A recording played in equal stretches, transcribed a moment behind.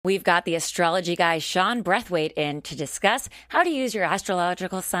We've got the astrology guy Sean Brathwaite in to discuss how to use your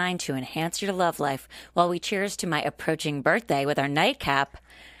astrological sign to enhance your love life while we cheers to my approaching birthday with our nightcap,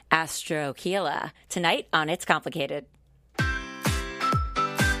 Astrokeela, tonight on It's Complicated.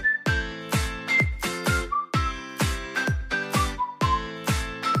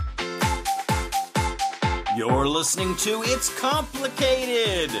 You're listening to It's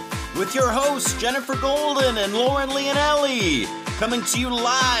Complicated with your hosts Jennifer Golden and Lauren Leonelli, coming to you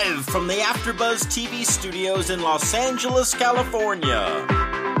live from the AfterBuzz TV studios in Los Angeles, California.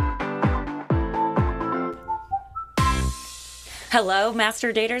 Hello,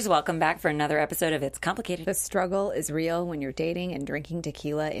 master daters. Welcome back for another episode of It's Complicated. The struggle is real when you're dating and drinking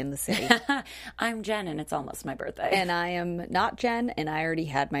tequila in the city. I'm Jen, and it's almost my birthday. And I am not Jen, and I already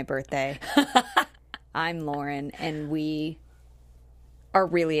had my birthday. I'm Lauren, and we are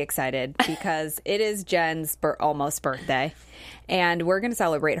really excited because it is Jen's almost birthday, and we're going to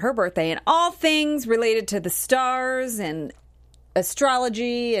celebrate her birthday and all things related to the stars and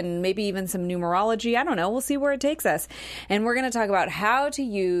astrology and maybe even some numerology. I don't know. We'll see where it takes us. And we're going to talk about how to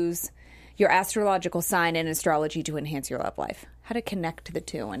use your astrological sign and astrology to enhance your love life, how to connect the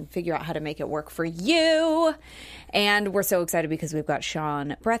two and figure out how to make it work for you. And we're so excited because we've got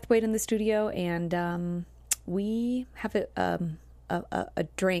Sean Brathwaite in the studio, and we have a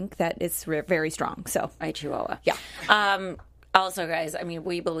drink that is very strong. So, Hi, Chihuahua. Yeah. Also, guys, I mean,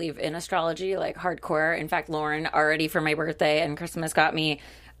 we believe in astrology, like hardcore. In fact, Lauren already for my birthday and Christmas got me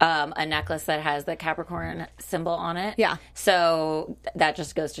a necklace that has the Capricorn symbol on it. Yeah. So that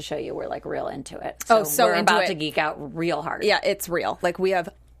just goes to show you we're like real into it. So we're into about it. to geek out real hard. Yeah, it's real. Like, we have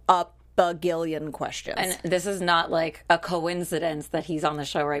a bagillion questions. And this is not like a coincidence that he's on the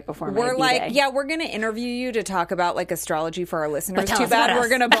show right before my We're B-Day. like, yeah, we're going to interview you to talk about like astrology for our listeners. tell Too us about bad us. we're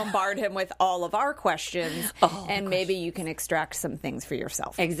going to bombard him with all of our questions, and maybe you can extract some things for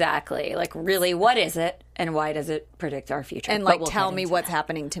yourself. Exactly. Like, really, what is it and why does it predict our future? And But like, we'll tell get me into what's that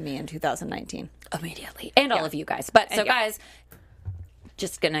happening to me in 2019. immediately. And all of you guys. But so, guys,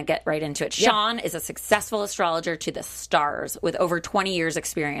 just going to get right into it. Sean is a successful astrologer to the stars with over 20 years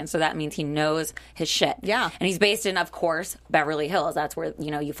experience. So that means he knows his shit. Yeah. And he's based in, of course, Beverly Hills. That's where,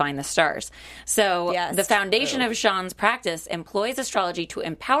 you find the stars. So Yes, the foundation of Sean's practice employs astrology to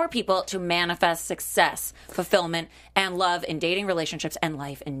empower people to manifest success, fulfillment, and love in dating, relationships, and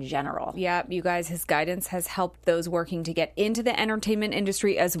life in general. Yeah, you guys, his guidance has helped those working to get into the entertainment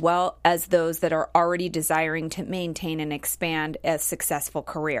industry as well as those that are already desiring to maintain and expand a successful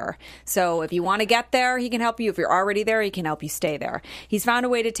career. So if you want to get there, he can help you. If you're already there, he can help you stay there. He's found a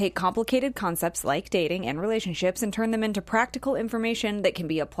way to take complicated concepts like dating and relationships and turn them into practical information that can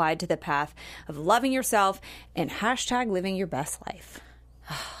be applied to the path of loving yourself and #living your best life.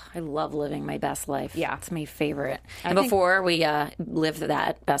 I love living my best life. Yeah. It's my favorite. And before we live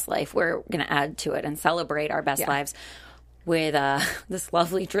that best life, we're going to add to it and celebrate our best lives with this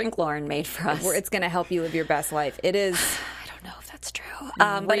lovely drink Lauren made for us. It's going to help you live your best life. It is... I don't know if that's true.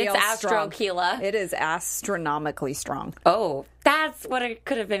 But it's Astrokeela. It is astronomically strong. Oh, that's what it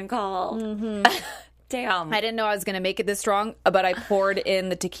could have been called. Mm-hmm. Damn. I didn't know I was going to make it this strong, but I poured in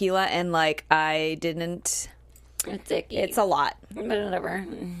the tequila and I didn't... It's icky. It's a lot. Whatever.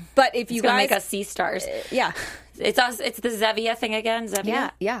 But if you It's going to guys... make us see stars. Yeah. It's us. It's the Zevia thing again.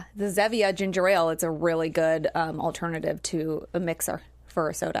 Zevia? Yeah. The Zevia ginger ale, it's a really good alternative to a mixer for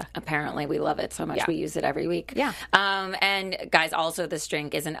a soda. Apparently, we love it so much we use it every week. Yeah. And guys, also this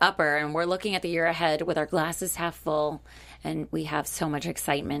drink is an upper, and we're looking at the year ahead with our glasses half full, and we have so much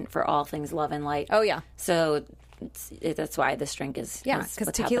excitement for all things love and light. Oh, yeah. So that's why this drink is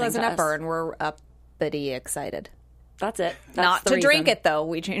Because tequila's an upper, and we're uppity excited. That's it. That's Not the to drink reason. it, though.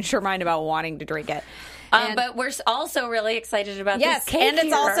 We changed our mind about wanting to drink it. But we're also really excited about Yes, this cake and it's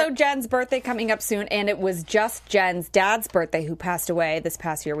here. also Jen's birthday coming up soon, and it was just Jen's dad's birthday who passed away this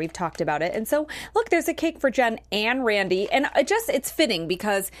past year. We've talked about it. And so, look, there's a cake for Jen and Randy, and it's fitting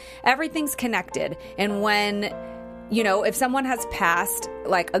because everything's connected. And when... if someone has passed,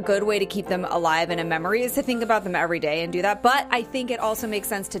 like, a good way to keep them alive in a memory is to think about them every day and do that. But I think it also makes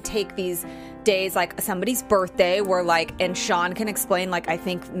sense to take these days, like somebody's birthday, where, like, and Sean can explain, like, I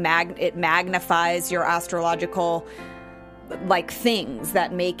think it magnifies your astrological, like, things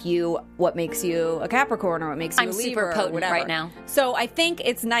that make you what makes you a Capricorn or what makes you I'm a super Libra potent or whatever. right now. So I think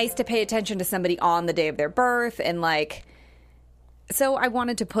it's nice to pay attention to somebody on the day of their birth and, like... So I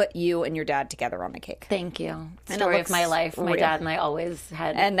wanted to put you and your dad together on the cake. Thank you. it Story of looks my life. My real. dad and I always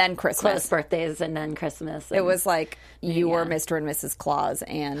had And then Christmas. close birthdays and then Christmas. It was like you were Mr. and Mrs. Claus,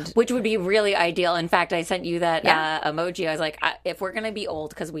 and which would be really ideal. In fact, I sent you that Yeah. emoji. I was like, if we're going to be old,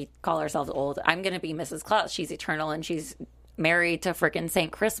 because we call ourselves old, I'm going to be Mrs. Claus. She's eternal and she's married to frickin'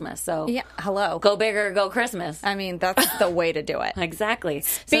 Saint Christmas. So Yeah, hello. go big or go Christmas. I mean, that's the way to do it. Exactly.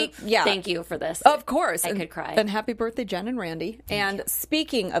 Yeah. Thank you for this. Of course. I could cry. And happy birthday, Jen and Randy. And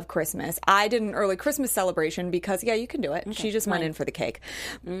speaking of Christmas, I did an early Christmas celebration because, you can do it. She just went in for the cake.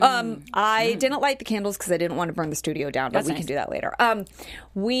 I didn't light the candles because I didn't want to burn the studio down, but we can do that later.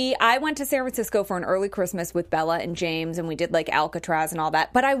 I went to San Francisco for an early Christmas with Bella and James, and we did like Alcatraz and all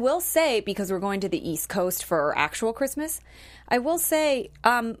that. But I will say, because we're going to the East Coast for actual Christmas, I will say,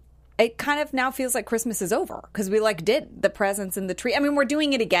 it kind of now feels like Christmas is over because we like did the presents in the tree. I mean, we're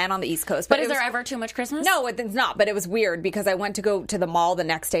doing it again on the East Coast. But is there ever too much Christmas? No, it's not. But it was weird because I went to go to the mall the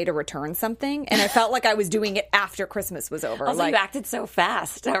next day to return something, and I felt like I was doing it after Christmas was over. Also, you acted so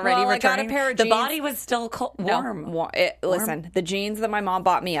fast already. Well, returning. I got a pair of the jeans. body was still warm. Listen, the jeans that my mom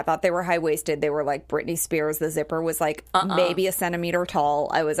bought me, I thought they were high waisted. They were like Britney Spears. The zipper was like maybe a centimeter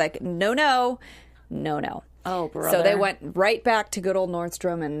tall. I was like, no. Oh, brother. So they went right back to good old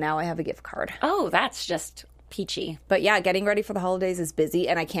Nordstrom, and now I have a gift card. Oh, that's just peachy. But yeah, getting ready for the holidays is busy,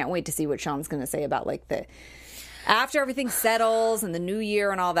 and I can't wait to see what Sean's going to say about like the after everything settles and the new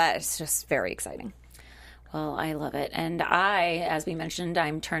year and all that. It's just very exciting. Well, I love it. And I, as we mentioned,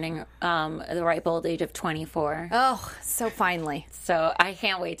 I'm turning the ripe old age of 24. Oh, so finally. So I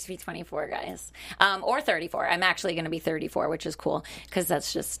can't wait to be 24, guys. Or 34. I'm actually going to be 34, which is cool because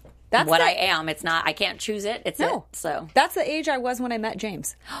that's just what I am. It's not, I can't choose it. It's it. So that's the age I was when I met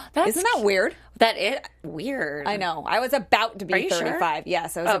James. Isn't that weird? Weird. I know. I was about to be 35. Sure?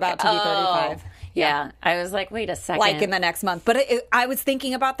 Yes, I was about to be 35. Yeah. I was like, wait a second. Like in the next month. But I was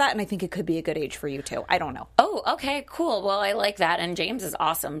thinking about that, and I think it could be a good age for you, too. I don't know. Oh, okay, cool. Well, I like that. And James is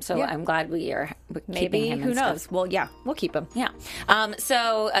awesome. So I'm glad we are keeping him. Who knows? Well, yeah, we'll keep him. Yeah.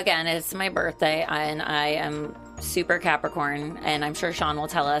 So, again, it's my birthday, and I am super Capricorn, and I'm sure Sean will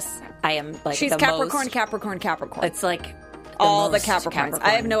tell us I am like She's Capricorn. It's like all the Capricorns.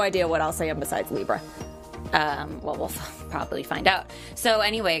 I have no idea what else I am besides Libra. Well, we'll probably find out. So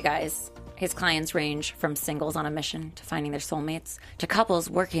anyway, guys, his clients range from singles on a mission to finding their soulmates to couples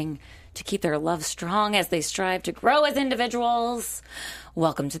working to keep their love strong as they strive to grow as individuals.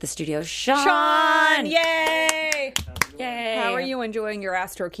 Welcome to the studio, Sean! Yay! Yay! How are you enjoying your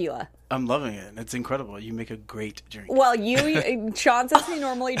Astroquila? I'm loving it. It's incredible. You make a great drink. Well, Sean says he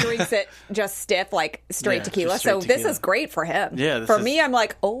normally drinks it just stiff, like straight tequila. Straight so tequila. This is great for him. Yeah. For me, I'm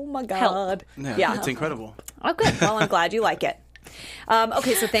like, oh my God. Yeah. It's incredible. Oh, good. Well, I'm glad you like it.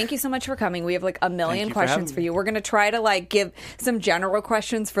 Okay, so thank you so much for coming. We have like a million questions for you. We're going to try to like give some general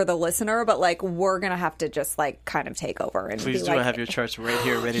questions for the listener, but like we're going to have to just like kind of take over. And please do. I have your charts right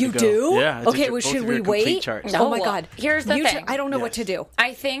here ready to go. You do? Yeah. Okay, well, should we wait? No, oh my God. Here's the thing. I don't know what to do.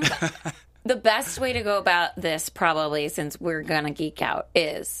 I think the best way to go about this, probably, since we're going to geek out,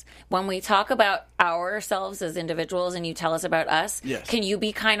 is when we talk about ourselves as individuals and you tell us about us, can you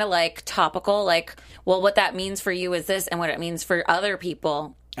be kind of like topical? Like, well, what that means for you is this, and what it means for other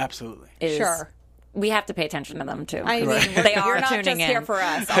people. Absolutely. Sure. We have to pay attention to them, too. I mean, they are you're not tuning just in. here for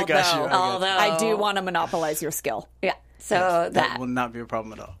us, although I do want to monopolize your skill. Yeah. So that will not be a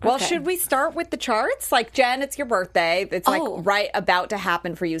problem at all. Well, should we start with the charts? Like, Jen, it's your birthday. It's like right about to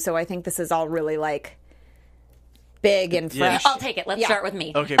happen for you. So I think this is all really like big and fresh. I'll take it. Let's start with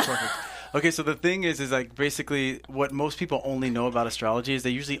me. Okay, perfect. Okay, so the thing is like basically what most people only know about astrology is they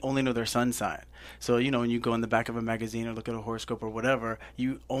usually only know their sun sign. So, when you go in the back of a magazine or look at a horoscope or whatever,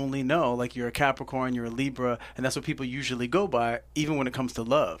 you only know like you're a Capricorn, you're a Libra, and that's what people usually go by, even when it comes to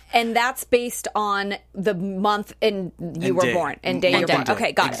love. And that's based on the month you were born and day you're born.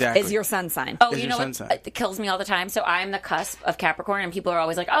 Okay, got it. Is your sun sign. Oh, you know what? It kills me all the time. So I'm the cusp of Capricorn, and people are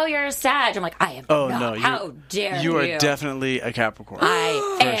always like, oh, you're a Sag. I'm like, I am not. No. How dare you? You are definitely a Capricorn.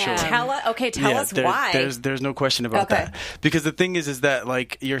 I am. Sure. Tell us why. There's no question about that. Because the thing is that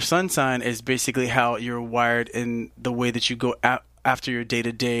like your sun sign is basically how you're wired in the way that you go after your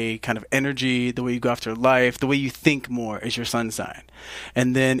day-to-day kind of energy, the way you go after life, the way you think more is your sun sign.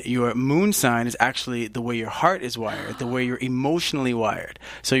 And then your moon sign is actually the way your heart is wired, the way you're emotionally wired.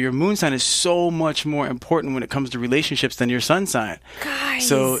 So your moon sign is so much more important when it comes to relationships than your sun sign. Guys.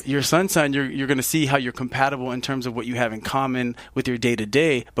 So your sun sign, you're going to see how you're compatible in terms of what you have in common with your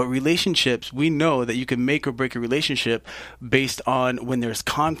day-to-day. But relationships, we know that you can make or break a relationship based on when there's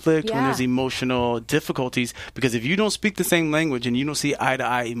conflict, when there's emotional difficulties. Because if you don't speak the same language and you don't see eye to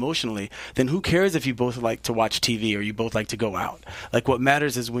eye emotionally, then who cares if you both like to watch TV or you both like to go out? Like, what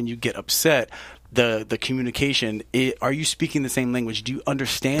matters is when you get upset, the communication, are you speaking the same language? Do you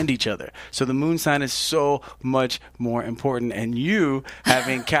understand each other? So the moon sign is so much more important. And you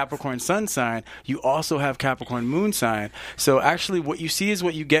having Capricorn sun sign, you also have Capricorn moon sign. So actually what you see is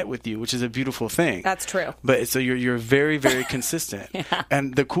what you get with you, which is a beautiful thing. That's true. But so you're very, very consistent. Yeah.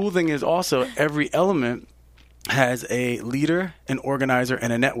 And the cool thing is also every element has a leader, an organizer,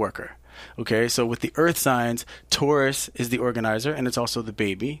 and a networker. Okay, so with the earth signs, Taurus is the organizer, and it's also the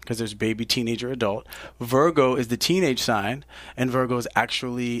baby, because there's baby, teenager, adult. Virgo is the teenage sign, and Virgo is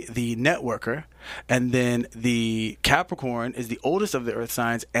actually the networker. And then the Capricorn is the oldest of the earth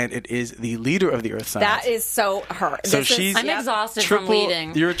signs, and it is the leader of the earth signs. That is so her. So she's I'm exhausted from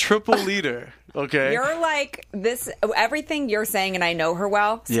leading. You're a triple leader, okay? You're like this. Everything you're saying, and I know her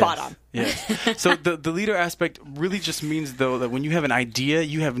well. Spot on. Yes. So the leader aspect really just means, though, that when you have an idea,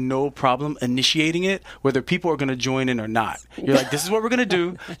 you have no problem initiating it, whether people are going to join in or not. You're like, this is what we're going to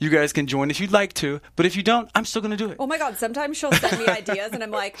do. You guys can join if you'd like to, but if you don't, I'm still going to do it. Oh my God. Sometimes she'll send me ideas, and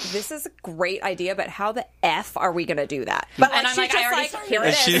I'm like, this is a great idea, but how the F are we going to do that? But And I'm she's like, just I already like, started here it.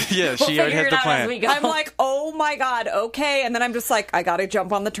 it is. She We'll already figure has it the out plan. as we go. I'm like, oh my God, okay. And then I'm just like, I got to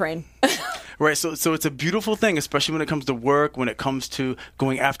jump on the train. Right, so it's a beautiful thing, especially when it comes to work, when it comes to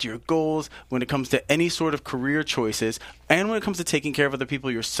going after your goals, when it comes to any sort of career choices, and when it comes to taking care of other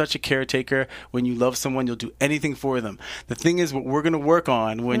people. You're such a caretaker. When you love someone, you'll do anything for them. The thing is, what we're going to work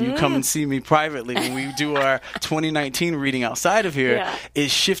on when you come and see me privately, when we do our 2019 reading outside of here,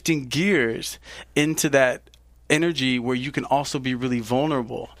 is shifting gears into that energy where you can also be really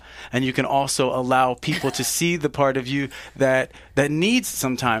vulnerable. And you can also allow people to see the part of you that needs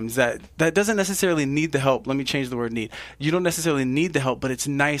sometimes, that doesn't necessarily need the help. Let me change the word need. You don't necessarily need the help, but it's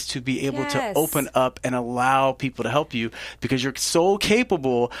nice to be able to open up and allow people to help you because you're so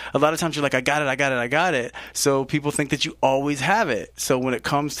capable. A lot of times you're like, I got it. So people think that you always have it. So when it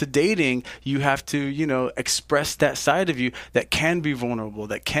comes to dating, you have to, express that side of you that can be vulnerable,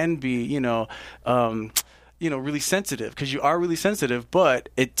 that can be, really sensitive, because you are really sensitive, but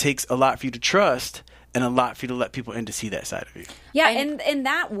it takes a lot for you to trust and a lot for you to let people in to see that side of you. Yeah, and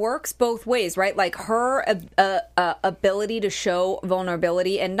that works both ways, right? Like her ability to show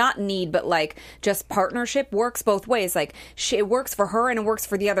vulnerability and not need, but like just partnership works both ways. Like it works for her and it works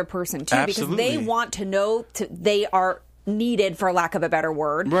for the other person too. Absolutely. Because they want to know they are needed, for lack of a better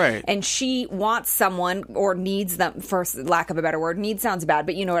word, right? And she wants someone, or needs them, for lack of a better word. Need sounds bad,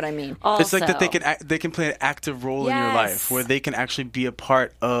 but you know what I mean. Also, it's like that they can play an active role in your life, where they can actually be a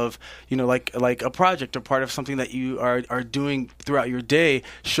part of, like a project or part of something that you are doing throughout your day,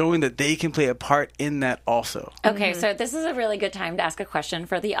 showing that they can play a part in that also. Okay, so this is a really good time to ask a question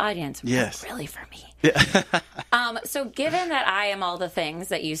for the audience. Yes. Really for me. Yeah. So given that I am all the things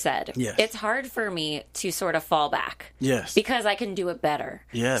that you said, yes, it's hard for me to sort of fall back. Yes. Because I can do it better.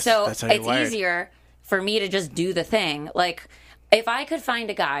 Yes. So that's how you're it's wired. easier for me to just do the thing. Like, if I could find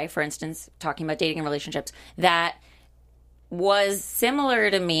a guy, for instance, talking about dating and relationships, that was similar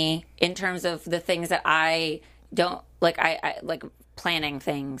to me in terms of the things that I don't like, I like planning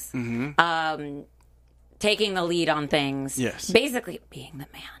things, taking the lead on things, basically being the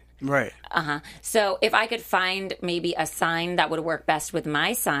man. Right. So if I could find maybe a sign that would work best with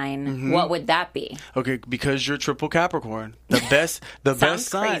my sign, what would that be? Okay, because you're triple Capricorn, the best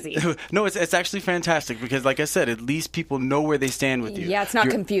sign. Crazy. No, it's actually fantastic because, like I said, at least people know where they stand with you. Yeah, it's not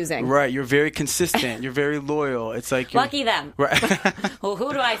confusing. Right, you're very consistent. You're very loyal. It's like Lucky them. Right. Well,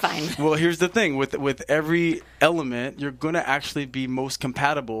 who do I find? Well, here's the thing: with every element, you're going to actually be most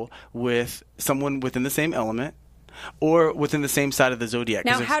compatible with someone within the same element, or within the same side of the zodiac.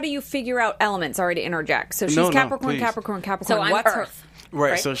 Now, how do you figure out elements? Sorry to interject. So she's Capricorn, please. Capricorn. So I'm What's Earth.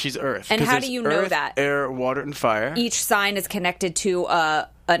 Right, so she's Earth. And 'Cause how there's do you know Earth, that? Air, water, and fire. Each sign is connected to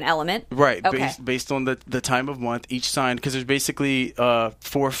an element. Right, Okay. based on the time of month, each sign, because there's basically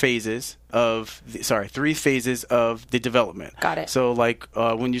 3 phases of the development. Got it. So like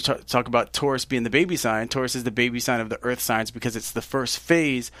when you talk about Taurus being the baby sign, Taurus is the baby sign of the earth signs because it's the first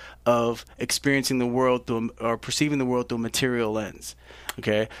phase of experiencing the world or perceiving the world through a material lens.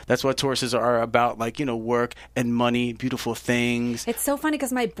 Okay, that's what Tauruses are about, like, work and money, beautiful things. It's so funny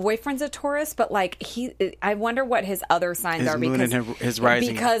because my boyfriend's a Taurus, but like I wonder what his other signs are, moon because and his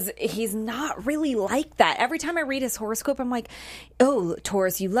rising. Because he's not really like that. Every time I read his horoscope, I'm like, oh,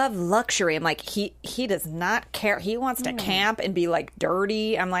 Taurus, you love luxury. I'm like, he does not care. He wants to camp and be like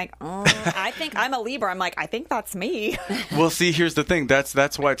dirty. I'm like, I think I'm a Libra. I'm like, I think that's me. Well, see, here's the thing.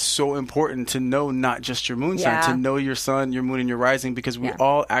 That's why it's so important to know not just your moon sign, to know your sun, your moon, and your rising, because we Yeah.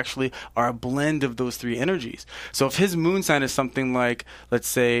 all actually are a blend of those three energies. So if his moon sign is something like, let's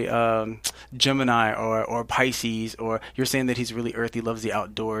say, Gemini or Pisces, or you're saying that he's really earthy, loves the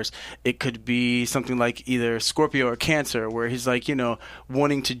outdoors, it could be something like either Scorpio or Cancer, where he's like,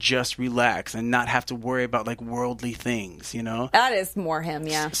 wanting to just relax and not have to worry about like worldly things, That is more him,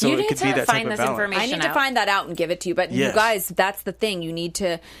 yeah. So You it need could to be that find type of this balance. information. I need to out. find that out and give it to you. But you Yes. guys, that's the thing. You need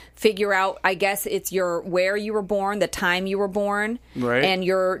to figure out, I guess it's where you were born, the time you were born, Right. and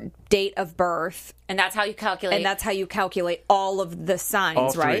your date of birth. And that's how you calculate. And that's how you calculate all of the signs,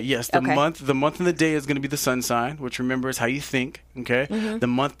 All three, right? yes. The Okay. month and the day is going to be the sun sign, which remember is how you think. Okay. Mm-hmm. The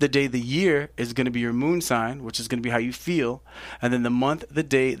month, the day, the year is going to be your moon sign, which is going to be how you feel, and then the month, the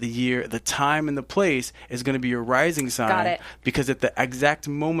day, the year, the time, and the place is going to be your rising sign. Got it. Because at the exact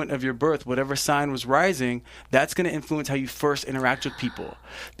moment of your birth, whatever sign was rising, that's going to influence how you first interact with people.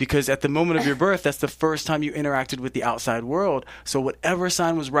 Because at the moment of your birth, that's the first time you interacted with the outside world. So whatever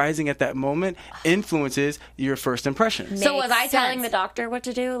sign was rising at that moment influences your first impression. So was I Makes telling sense. the doctor what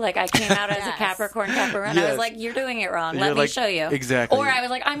to do? Like I came out as a Yes. Capricorn. I Yes. was like, "You're doing it wrong. You're Let me like, show you." exactly. Or I was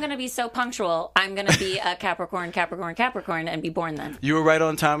like, "I'm going to be so punctual. I'm going to be a Capricorn, and be born then." You were right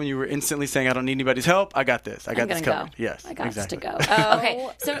on time, and you were instantly saying, "I don't need anybody's help. I got this. I got I'm this gonna covered." go. Yes, I got exactly. to go. Okay,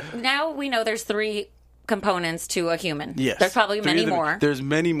 so now we know there's 3 components to a human. Yes, There's probably Three many of them- more. There's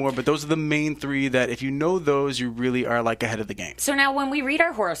many more, but those are the main 3 that if you know those, you really are like ahead of the game. So now when we read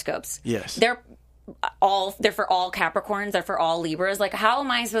our horoscopes, Yes. they're for all Capricorns, they're for all Libras. Like, how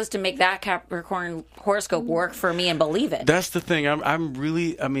am I supposed to make that Capricorn horoscope work for me and believe it? That's the thing. I'm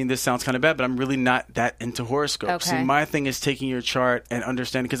really, this sounds kind of bad, but I'm really not that into horoscopes. Okay. See, my thing is taking your chart and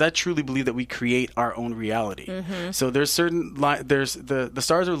understanding, because I truly believe that we create our own reality. Mm-hmm. So there's there's the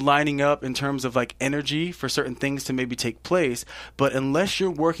stars are lining up in terms of like energy for certain things to maybe take place. But unless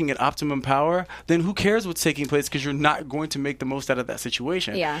you're working at optimum power, then who cares what's taking place, because you're not going to make the most out of that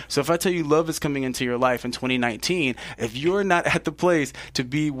situation. Yeah. So if I tell you love is coming into your life in 2019, if you're not at the place to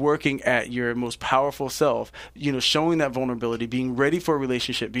be working at your most powerful self, showing that vulnerability, being ready for a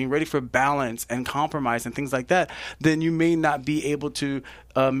relationship, being ready for balance and compromise and things like that, then you may not be able to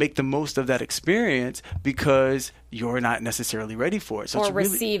make the most of that experience because you're not necessarily ready for it. So Or it's really,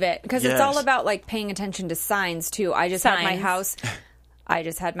 receive it. Because it's Yes. all about like paying attention to signs too. I just had my Signs.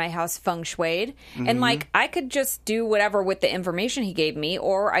 house feng shuied, Mm-hmm. and like I could just do whatever with the information he gave me,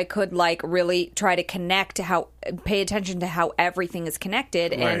 or I could like really try to connect to pay attention to how everything is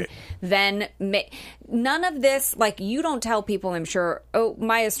connected, and Right. then none of this, like, you don't tell people, I'm sure, oh,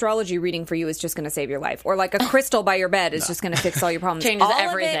 my astrology reading for you is just going to save your life, or like a crystal by your bed is just going to fix all your problems. Changes All of it-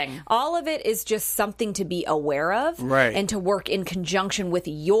 everything. all of it is just something to be aware of, Right. and to work in conjunction with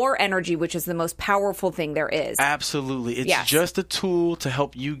your energy, which is the most powerful thing there is. Absolutely. It's Yes. just a tool to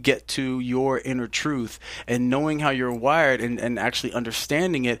help you get to your inner truth, and knowing how you're wired and actually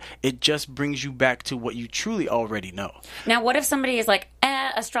understanding it, it just brings you back to what you truly already know. Now, what if somebody is like,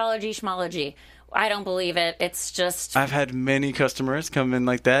 astrology, schmology? I don't believe it. It's just I've had many customers come in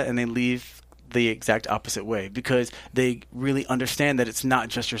like that, and they leave the exact opposite way, because they really understand that it's not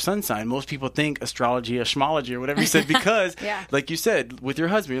just your sun sign. Most people think astrology, astrology, or whatever you said, because Yeah. like you said with your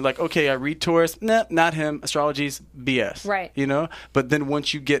husband, you're like, okay, I read Taurus, nah, not him, astrology's BS, Right. But then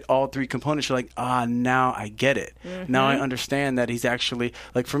once you get all 3 components, you're like, now I get it. Now I understand that he's actually,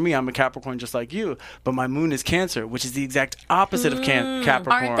 like, for me, I'm a Capricorn just like you, but my moon is Cancer, which is the exact opposite of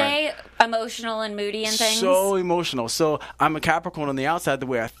Capricorn. aren't they emotional and moody and things? So emotional. So I'm a Capricorn on the outside, the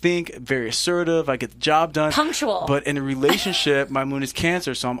way I think, very assertive. I get the job done. Punctual. But in a relationship, my moon is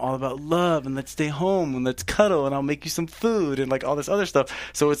Cancer, so I'm all about love and let's stay home and let's cuddle and I'll make you some food and like all this other stuff.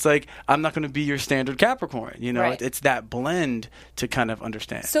 So it's like, I'm not going to be your standard Capricorn. Right. It's that blend to kind of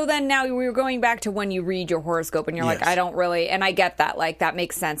understand. So then now we were going back to when you read your horoscope and you're like, Yes. I don't really, and I get that, like, that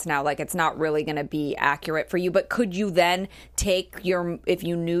makes sense now. Like, it's not really going to be accurate for you. But could you then take if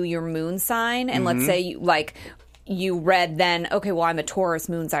you knew your moon sign, and let's say you read then, okay, well, I'm a Taurus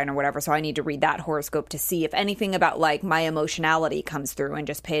moon sign or whatever, so I need to read that horoscope to see if anything about like my emotionality comes through, and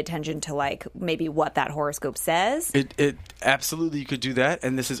just pay attention to like maybe what that horoscope says. It absolutely, you could do that,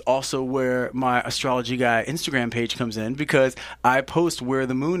 and this is also where my Astrology Guy Instagram page comes in, because I post where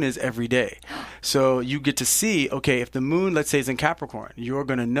the moon is every day. So you get to see, okay, if the moon, let's say, is in Capricorn, you're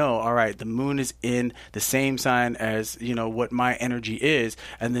going to know, all right, the moon is in the same sign as, what my energy is,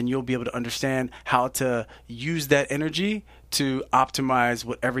 and then you'll be able to understand how to use that energy to optimize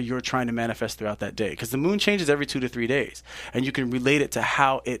whatever you're trying to manifest throughout that day. Because the moon changes every 2 to 3 days, and you can relate it to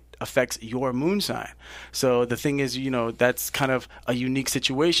how it affects your moon sign. So the thing is, that's kind of a unique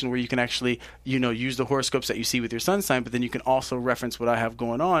situation where you can actually, use the horoscopes that you see with your sun sign, but then you can also reference what I have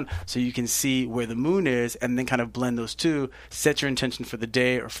going on so you can see where the moon is and then kind of blend those two, set your intention for the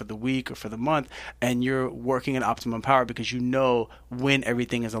day or for the week or for the month, and you're working in optimum power because you know when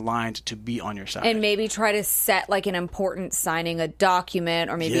everything is aligned to be on your side. And maybe try to set like an important signing a document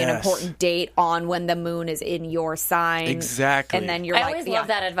or maybe an Yes. important date on when the moon is in your sign. Exactly. And then you're I like, always yeah. love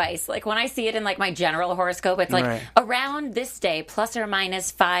that advice. Like when I see it in like my general horoscope, it's like Right. around this day, plus or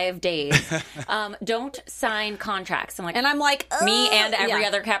minus 5 days. Don't sign contracts. I'm like, And I'm like, me and every yeah.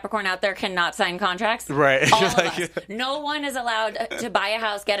 other Capricorn out there cannot sign contracts. Right. All You're of like- us. No one is allowed to buy a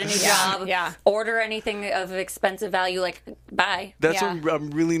house, get a new job, yeah. order anything of expensive value. Like, bye. That's Yeah. what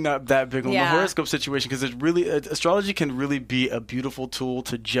I'm really not that big on the Yeah. horoscope situation because it's really astrology can really be a beautiful tool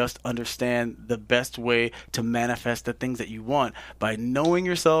to just understand the best way to manifest the things that you want by knowing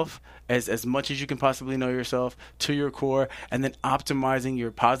yourself as much as you can possibly know yourself to your core, and then optimizing your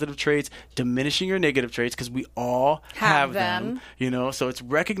positive traits, diminishing your negative traits because we all Have have them. them. So it's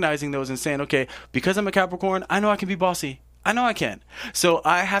recognizing those and saying, okay, because I'm a Capricorn, I know I can be bossy. I know I can. So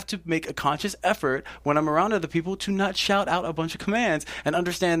I have to make a conscious effort when I'm around other people to not shout out a bunch of commands and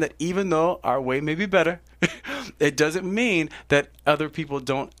understand that even though our way may be better, it doesn't mean that other people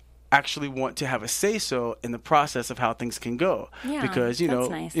don't actually want to have a say-so in the process of how things can go. Yeah, because, that's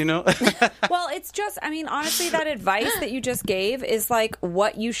nice. Well, it's just, I mean, honestly, that advice that you just gave is like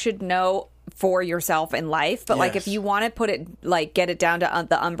what you should know for yourself in life. But like, Yes. if you want to put it, like, get it down to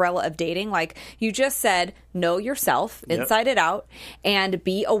the umbrella of dating, like you just said, know yourself Yep. inside it out and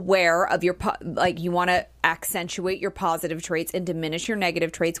be aware of your, like, you want to accentuate your positive traits and diminish your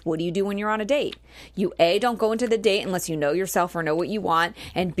negative traits. What do you do when you're on a date? You don't go into the date unless you know yourself or know what you want.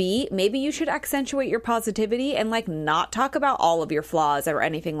 And B, maybe you should accentuate your positivity and like not talk about all of your flaws or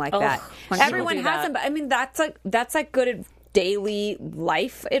anything like that. when people Everyone do has that. them, but I mean, that's like good daily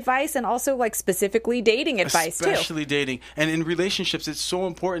life advice and also like specifically dating advice too. Especially dating. And in relationships, it's so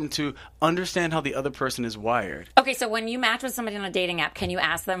important to understand how the other person is wired. Okay, so when you match with somebody on a dating app, can you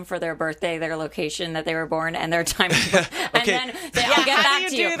ask them for their birthday, their location that they were born, and their time? And Okay. then say, I'll get how back do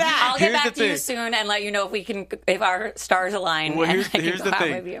to you you. do that? I'll get Here's back the to you thing. soon and let you know if our stars align. Well, and here's I can the go out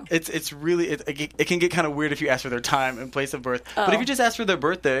thing. with you. It's really it can get kind of weird if you ask for their time and place of birth. But if you just ask for their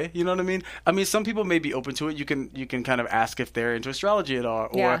birthday, you know what I mean? I mean, some people may be open to it. You can kind of ask if they're into astrology at all,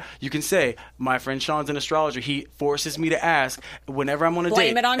 or Yeah. you can say, "My friend Sean's an astrologer. He forces me to ask whenever I'm on a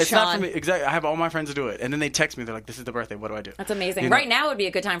Blame date." it on it's not for Sean. me. Exactly. I have all my friends do it, and then they text me. They're like, "This is the birthday. What do I do?" That's amazing. You know? Right now would be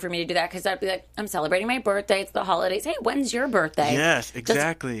a good time for me to do that because I'd be like, I'm celebrating my birthday. It's the holidays. Hey, when's your birthday? Yes, Just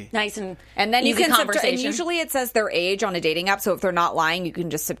exactly. nice and And then you easy can subtract, and conversation. usually it says their age on a dating app, so if they're not lying, you can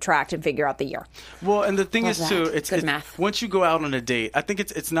just subtract and figure out the year. Well, and the thing Love is that. too, Good it's math. once you go out on a date, I think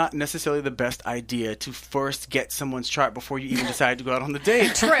it's not necessarily the best idea to first get someone's chart before you even decide to go out on the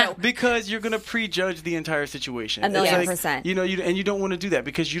date. True. Because you're going to prejudge the entire situation. A million It's percent. You don't want to do that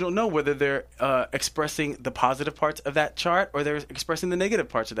because you don't know whether they're expressing the positive parts of that chart or they're expressing the negative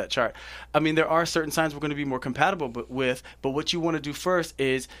parts of that chart. I mean, there are certain signs we're going to be more compatible with, but what you want to do first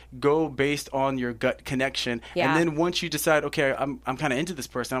is go based on your gut connection. Yeah. And then once you decide, okay, I'm kind of into this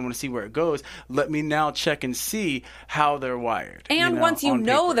person, I want to see where it goes, let me now check and see how they're wired. And once you on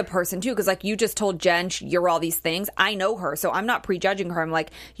know paper. the person too, because like you just told Jen, you're all these things. I know her, so I'm not prejudging her. I'm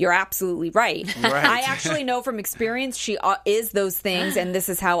like, you're absolutely right. Right. I actually know from experience she is those things, and this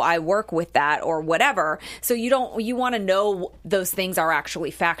is how I work with that, or whatever. So you want to know those things are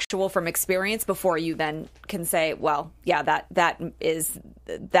actually factual from experience before you then can say, well, yeah, that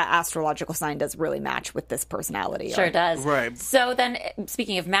astrological sign does really match with this personality. Sure does. Right. So then,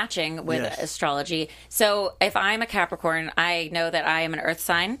 speaking of matching with Yes. astrology, so if I'm a Capricorn, I know that I am an Earth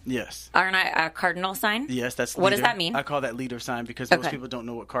sign. Yes. Aren't I a cardinal sign? Yes, that's What does leader. that mean? I call that leader sign because most Okay. people don't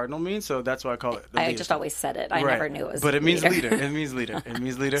know what cardinal means, so that's why I call it the I leader just sign. always said it. I Right. never knew it was. But it means leader. It means leader. It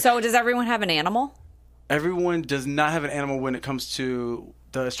means leader. So does everyone have an animal? Everyone does not have an animal when it comes to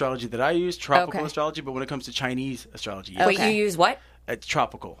the astrology that I use, tropical Okay. astrology, but when it comes to Chinese astrology, yes. Wait, you use what? It's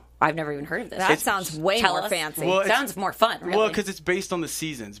tropical. I've never even heard of this. That sounds way Tell more us. fancy. Well, it's- Sounds more fun. Really. Well, because it's based on the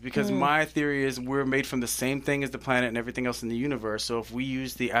seasons. Because my theory is we're made from the same thing as the planet and everything else in the universe. So if we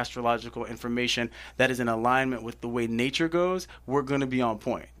use the astrological information that is in alignment with the way nature goes, we're going to be on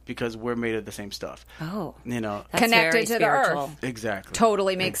point because we're made of the same stuff. Oh. That's Connected very to the spiritual. earth. Exactly.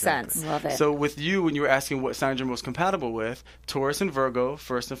 Totally makes Exactly. sense. Love it. So with you, when you were asking what signs you're most compatible with, Taurus and Virgo,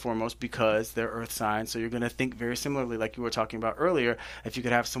 first and foremost, because they're earth signs. So you're going to think very similarly like you were talking about earlier. If you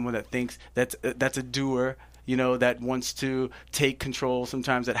could have someone that thinks that's a doer, that wants to take control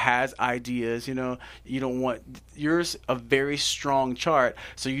sometimes, that has ideas. You don't want, yours a very strong chart,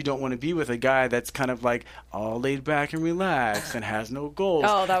 so you don't want to be with a guy that's kind of like all laid back and relaxed and has no goals.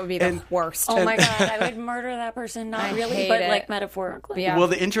 Oh, that would be the worst. Oh my God, I would murder that person. Not really, but like metaphorically. Yeah. Well,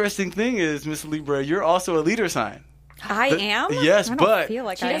 the interesting thing is, Miss Libra, you're also a leader sign. I am? Yes, I don't but feel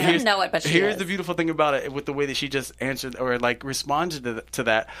like She I doesn't am. know it, but she here's is. the beautiful thing about it, with the way that she just answered or like responded to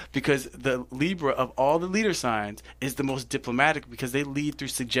that, because the Libra of all the leader signs is the most diplomatic, because they lead through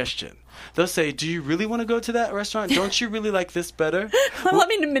suggestion. They'll say, "Do you really want to go to that restaurant? Don't you really like this better?" Let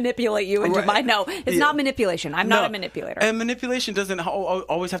me manipulate you into Right. No, it's not manipulation. I'm not a manipulator. And manipulation doesn't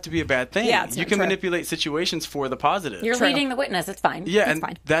always have to be a bad thing. Yeah, it's you not can true. manipulate situations for the positive. You're True. leading the witness. It's fine. Yeah, That's and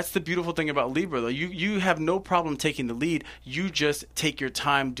fine. that's the beautiful thing about Libra, though. You have no problem taking the lead. You just take your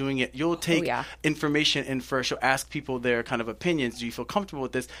time doing it. You'll take yeah. information in first. You'll ask people their kind of opinions. Do you feel comfortable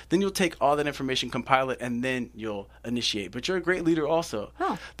with this? Then you'll take all that information, compile it, and then you'll initiate. But you're a great leader also.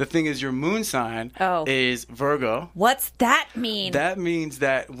 Oh. The thing is, your moon sign Oh. is Virgo. What's that mean? That means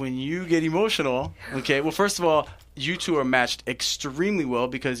that when you get emotional, okay, well, first of all, you two are matched extremely well,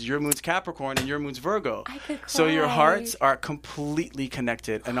 because your moon's Capricorn and your moon's Virgo. I could So your cry. hearts are completely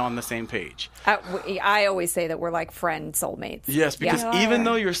connected and on the same page. I always say that we're like friend soulmates. Yes, because Yeah. even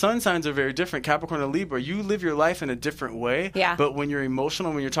though your sun signs are very different, Capricorn and Libra, you live your life in a different way. Yeah. But when you're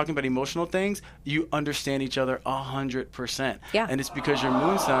emotional, when you're talking about emotional things, you understand each other 100%. Yeah. And it's because your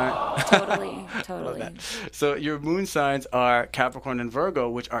moon sign. Totally. So your moon signs are Capricorn and Virgo,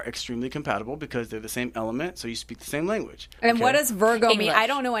 which are extremely compatible because they're the same element, so you speak the same language. And okay? what does Virgo mean? English. I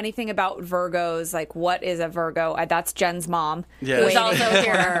don't know anything about Virgos. Like, what is a Virgo? That's Jen's mom. Yeah. Who's Waiting also for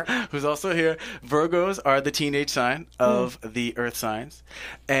here. her. Who's also here. Virgos are the teenage sign of the earth signs.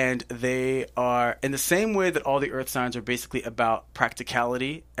 And they are, in the same way that all the earth signs are basically about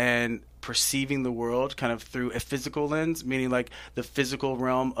practicality and perceiving the world kind of through a physical lens, meaning like the physical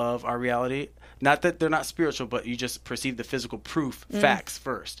realm of our reality. Not that they're not spiritual, but you just perceive the physical proof, facts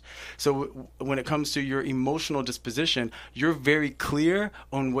first. So when it comes to your emotional disposition, you're very clear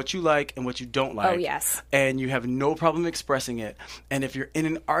on what you like and what you don't like. Oh, yes. And you have no problem expressing it. And if you're in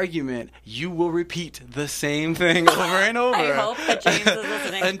an argument, you will repeat the same thing over and over. I hope that James is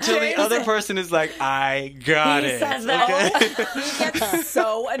listening. Until the other person is like, "I got He it." says that. Okay? He gets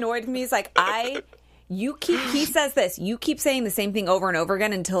so annoyed with me. He's like, he says this, you keep saying the same thing over and over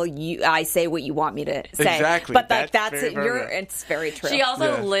again until I say what you want me to say. Exactly. But like, That's that's very it. Virgo. It's very true. She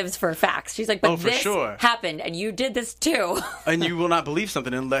also Yeah. lives for facts. She's like, but Oh, for this sure. happened, and you did this too. And you will not believe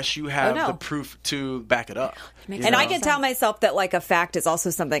something unless you have no. the proof to back it up. Makes you And know? I can tell myself that like a fact is also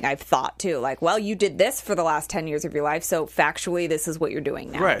something I've thought too. Like, well, you did this for the last 10 years of your life, so factually this is what you're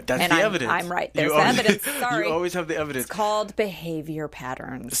doing now. Right, that's and the I'm, evidence. I'm right. You There's the always- evidence. Sorry. You always have the evidence. It's called behavior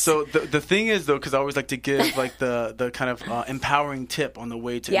patterns. So the thing is, though, because I always like to give like the kind of empowering tip on the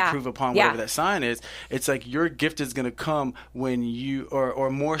way to Yeah. improve upon Yeah. whatever that sign is. It's like your gift is going to come when you, or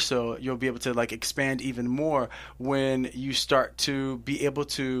more so, you'll be able to like expand even more when you start to be able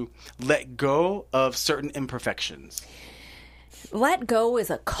to let go of certain imperfections. Let go is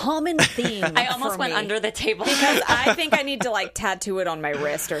a common theme. I almost for went me. under the table. because I think I need to like tattoo it on my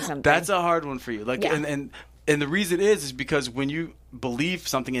wrist or something. That's a hard one for you. Like, Yeah. and the reason is because when you believe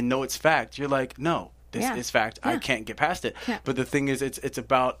something and know it's fact, you're like, no, this Yeah. is fact. I Yeah. can't get past it. Yeah. But the thing is, it's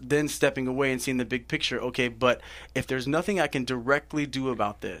about then stepping away and seeing the big picture. Okay, but if there's nothing I can directly do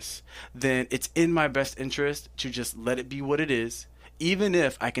about this, then it's in my best interest to just let it be what it is. Even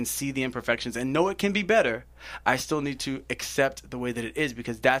if I can see the imperfections and know it can be better, I still need to accept the way that it is,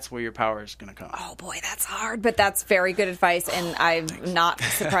 because that's where your power is going to come. Oh boy, that's hard, but that's very good advice, and I'm not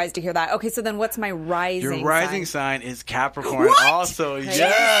surprised to hear that. Okay, so then what's my rising? Your rising sign is Capricorn. What? Also,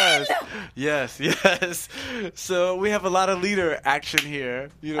 yes. So we have a lot of leader action here.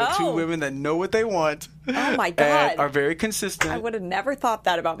 You know, two Oh. women that know what they want. Oh my God. And are very consistent. I would have never thought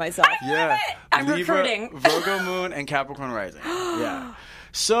that about myself. Yeah. I'm Libra, recruiting. Virgo moon and Capricorn rising. Yeah.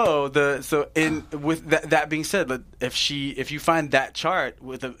 So with that being said, if you find that chart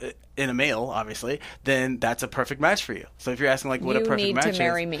in a male, obviously, then that's a perfect match for you. So if you're asking like what a You perfect need match to is,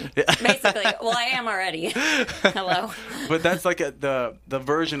 marry me. Basically, well, I am already. Hello. But that's like the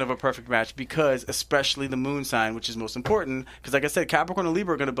version of a perfect match, because especially the moon sign, which is most important, because like I said, Capricorn and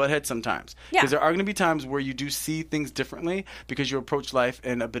Libra are going to butt heads sometimes. Yeah. Because there are going to be times where you do see things differently because you approach life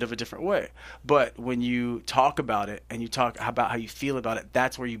in a bit of a different way. But when you talk about it and you talk about how you feel about it,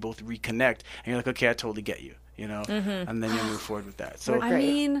 that's where you both reconnect and you're like, okay, I totally get you. and then you move forward with that. So I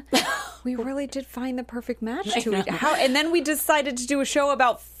mean, we really did find the perfect match to it. And then we decided to do a show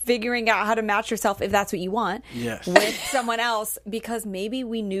about figuring out how to match yourself, if that's what you want, Yes. with someone else, because maybe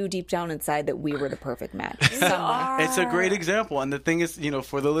we knew deep down inside that we were the perfect match. it's a great example. And the thing is,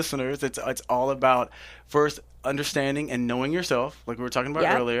 for the listeners, it's all about first understanding and knowing yourself, like we were talking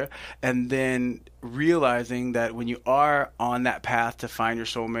about earlier, and then realizing that when you are on that path to find your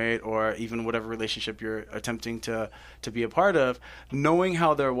soulmate, or even whatever relationship you're attempting to be a part of, knowing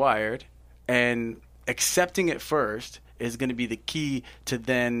how they're wired and accepting it first is going to be the key to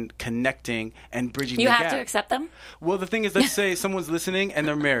then connecting and bridging the gap. You have to accept them? Well, the thing is, let's say someone's listening and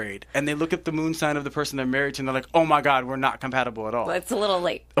they're married, and they look at the moon sign of the person they're married to, and they're like, oh my God, we're not compatible at all. Well, it's a little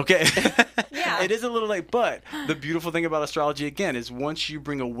late. Okay. Yeah. It is a little late, but the beautiful thing about astrology, again, is once you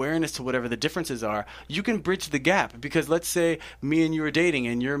bring awareness to whatever the differences are, you can bridge the gap. Because let's say me and you are dating,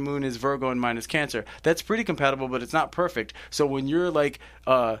 and your moon is Virgo and mine is Cancer. That's pretty compatible, but it's not perfect. So when you're like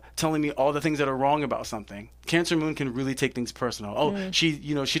telling me all the things that are wrong about something, Cancer moon can really take things personal. Oh, she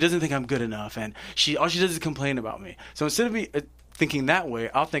doesn't think I'm good enough, and all she does is complain about me. So instead of me thinking that way,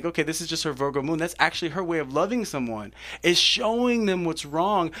 I'll think, okay, this is just her Virgo moon. That's actually her way of loving someone, is showing them what's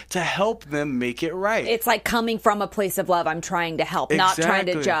wrong to help them make it right. It's like coming from a place of love. I'm trying to help, not trying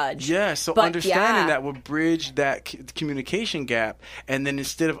to judge. Yeah, so understanding that will bridge that communication gap. And then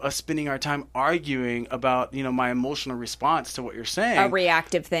instead of us spending our time arguing about, my emotional response to what you're saying, A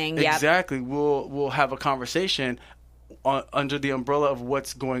reactive thing, exactly, we'll have a conversation under the umbrella of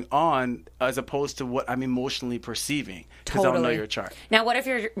what's going on, as opposed to what I'm emotionally perceiving, because I'll know your chart. Now, what if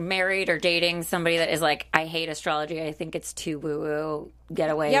you're married or dating somebody that is like, I hate astrology, I think it's too woo-woo, get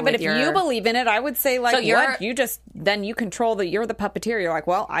away Yeah, with but if you believe in it, I would say, like, So what? Then you control you're the puppeteer. You're like,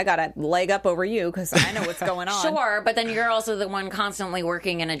 well, I got a leg up over you because I know what's going on. Sure, but then you're also the one constantly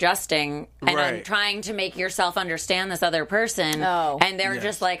working and adjusting and trying to make yourself understand this other person. Oh. And they're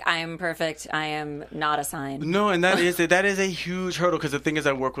just like, I am perfect, I am not a sign. No, and that is a huge hurdle, because the thing is,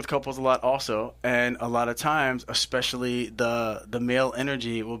 I work with couples a lot also, and a lot of times, especially the male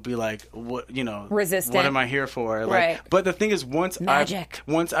energy will be like, what, resistant. What am I here for? Like, Right. But the thing is, once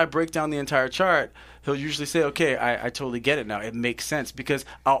I break down the entire chart, he'll usually say, okay, I totally get it now. It makes sense, because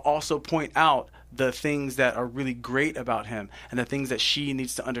I'll also point out the things that are really great about him, and the things that she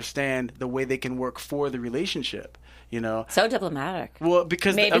needs to understand, the way they can work for the relationship. So diplomatic. Well,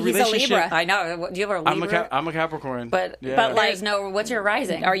 because Maybe he's a Libra. I know. Do you have a Libra? I'm a Capricorn. But what's your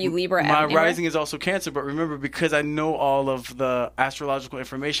rising? Are you Libra? My rising is also Cancer, but remember, because I know all of the astrological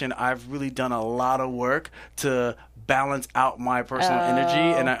information, I've really done a lot of work to balance out my personal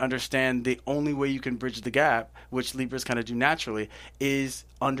energy, and I understand the only way you can bridge the gap, which Libras kind of do naturally, is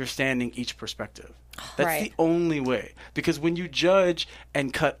understanding each perspective. That's the only way. Because when you judge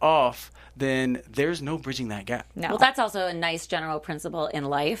and cut off, then there's no bridging that gap. No. Well, that's also a nice general principle in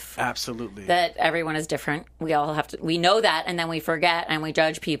life. Absolutely. That everyone is different. We all have to, we know that, and then we forget and we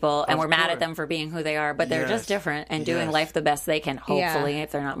judge people and we're mad at them for being who they are, but they're just different and doing life the best they can, hopefully,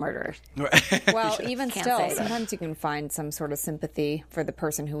 if they're not murderers. Well, even Can't still, say that. sometimes you can find some sort of sympathy for the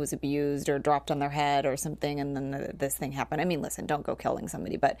person who was abused or dropped on their head or something, and then this thing happened. I mean, listen, don't go killing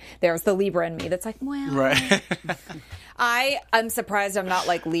somebody, but there's the Libra in me that's like, well, Right. I'm surprised I'm not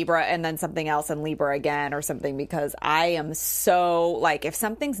like Libra and then something else and Libra again or something, because I am so, like, if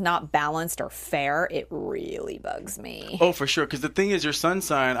something's not balanced or fair, it really bugs me. Oh, for sure. Because the thing is, your sun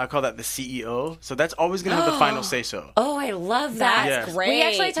sign, I call that the CEO. So that's always going to have the final say-so. Oh, I love that. That's Yes. great. We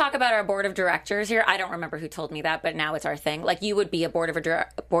actually talk about our board of directors here. I don't remember who told me that, but now it's our thing. Like, you would be a board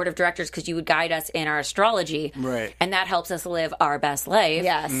of directors because you would guide us in our astrology. Right. And that helps us live our best life.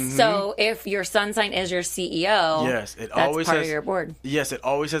 Yes. So if your sun sign is your CEO, Yes, it that's always part has of your board. Yes, it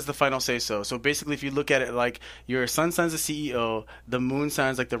always has the final say so. So basically, if you look at it like your sun sign's the CEO, the moon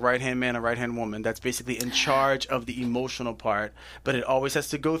sign's like the right hand man or right hand woman. That's basically in charge of the emotional part, but it always has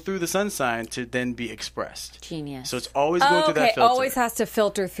to go through the sun sign to then be expressed. Genius. So it's always going through that filter. Always has to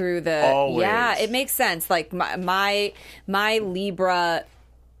filter through the. Always. Yeah, it makes sense. Like my Libra.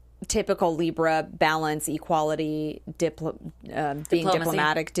 Typical Libra balance, equality, being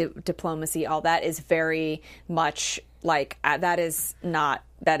diplomatic, diplomacy, all that is very much like that is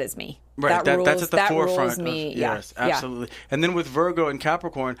me. Right, that's at the forefront. Rules me. Yes, absolutely. Yeah. And then with Virgo and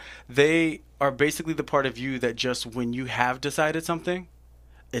Capricorn, they are basically the part of you that just when you have decided something,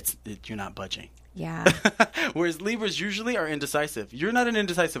 you're not budging. Yeah. Whereas Libras usually are indecisive. You're not an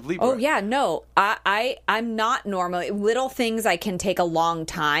indecisive Libra. Oh yeah, no. I'm not normally little things I can take a long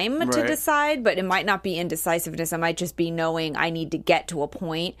time to Right. decide, but it might not be indecisiveness. It might just be knowing I need to get to a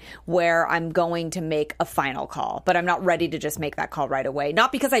point where I'm going to make a final call, but I'm not ready to just make that call right away.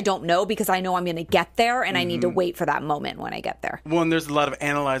 Not because I don't know, because I know I'm going to get there and I need to wait for that moment when I get there. Well, and there's a lot of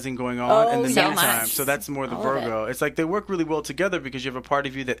analyzing going on in the so meantime. much. So that's more the All of it. Virgo. It's like they work really well together because you have a part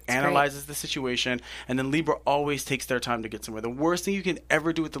of you that analyzes the situation, and then Libra always takes their time to get somewhere. The worst thing you can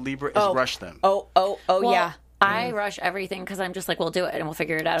ever do with the Libra is rush them. Oh, Well, yeah. I rush everything because I'm just like, we'll do it and we'll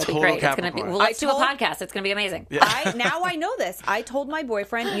figure it out. It'll Total be great. It's gonna be. Capricorn. Well, let's do a told- podcast. It's gonna be amazing. Now I know this. I told my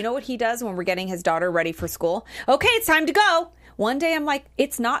boyfriend, you know what he does when we're getting his daughter ready for school? Okay, it's time to go. One day I'm like,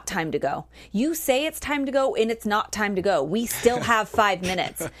 it's not time to go. You say it's time to go and it's not time to go. We still have 5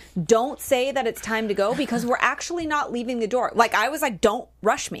 minutes. Don't say that it's time to go because we're actually not leaving the door. Like I was like, don't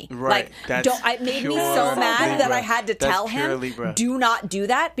rush me. Right. Like That's it made me pure so mad Libra. that I had to That's tell pure him, Libra. do not do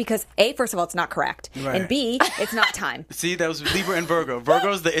that because A, first of all, it's not correct. Right. And B, it's not time. See, that was Libra and Virgo.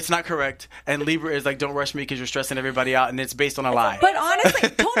 Virgo's the it's not correct, and Libra is like don't rush me because you're stressing everybody out, and it's based on a lie. But honestly,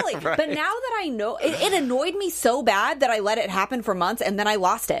 totally. But now that I know, it annoyed me so bad that I let it happen for months, and then I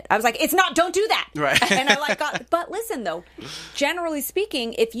lost it. I was like, "It's not. Don't do that." Right. And I like got. But listen, though, generally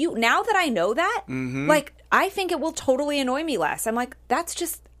speaking, if you now that I know that, like, I think it will totally annoy me less. I'm like, that's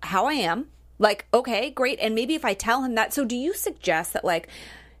just how I am. Like, okay, great. And maybe if I tell him that, so do you suggest that, like,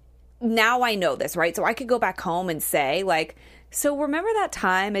 now I know this, right? So I could go back home and say, like, so remember that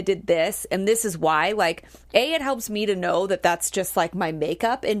time I did this and this is why? Like, A, it helps me to know that that's just like my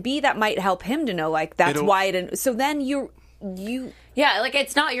makeup, and B, that might help him to know, like, that's why it didn't. So then you Yeah, like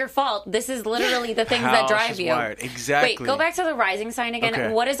it's not your fault. This is literally the things How that drive she's you. wired. Exactly. Wait, go back to the rising sign again.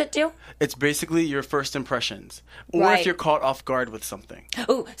 Okay. What does it do? It's basically your first impressions, or Right. if you're caught off guard with something.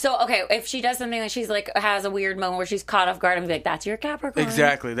 Ooh, so okay, if she does something that she's like has a weird moment where she's caught off guard, I'm like, that's your Capricorn.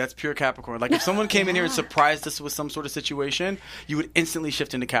 Exactly, that's pure Capricorn. Like if someone came in here and surprised us with some sort of situation, you would instantly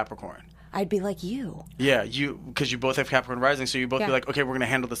shift into Capricorn. I'd be like you. Yeah, because you both have Capricorn rising, so you both be Yeah. like, okay, we're gonna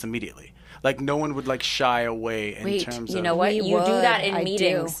handle this immediately. Like no one would like shy away in Wait, terms you of. know what? We You do would. that in I do.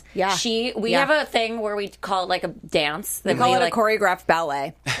 meetings. Yeah. We Yeah. have a thing where we call it like a dance. That Call we it like, a choreographed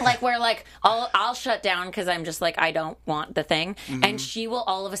ballet. like where like I'll shut down because I'm just like I don't want the thing, Mm-hmm. and she will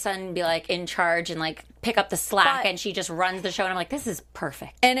all of a sudden be like in charge and like pick up the slack, But- and she just runs the show, and I'm like, this is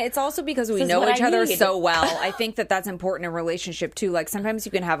perfect. And it's also because we This is know what each I other need. so well. I think that that's important in a relationship too. Like sometimes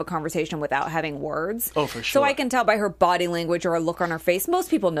you can have a conversation without having words. Oh, for So sure. I can tell by her body language or a look on her face. Most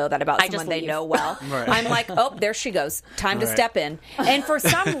people know that about I just someone they leave. know well. Right. I'm like, oh, there she goes. Time to Right. step in. And for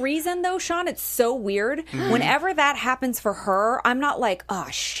some reason though, Sean, it's so weird. Mm-hmm. Whenever that happens for her, I'm not like, oh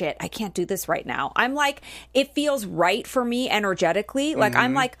shit, I can't do this right now. I'm like, it feels right for me energetically. Like Mm-hmm.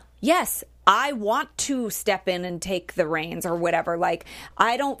 I'm like, yes, I want to step in and take the reins or whatever. Like,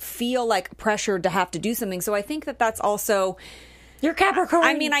 I don't feel like pressured to have to do something. So I think that that's also, You're Capricorn.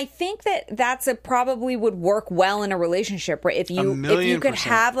 I mean, I think that that's probably would work well in a relationship, right? If you could %.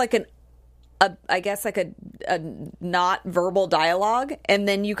 have like I guess like a not verbal dialogue, and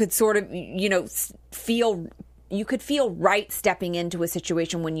then you could sort of, you know, you could feel right stepping into a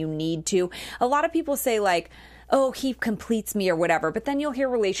situation when you need to. A lot of people say like, oh, he completes me or whatever. But then you'll hear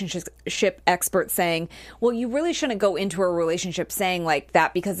relationship experts saying, well, you really shouldn't go into a relationship saying like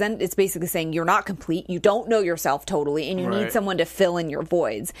that, because then it's basically saying you're not complete. You don't know yourself totally, and you need Right. someone to fill in your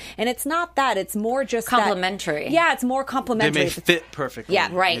voids. And it's not that. It's more just that- Complimentary. yeah, it's more They complimentary. may fit perfectly. Yeah,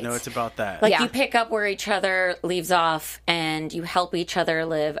 right. You know, it's about that. like Yeah. you pick up where each other leaves off, and you help each other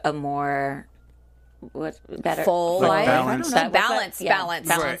live a more better Full life. balance. That- Balance, yeah, balance.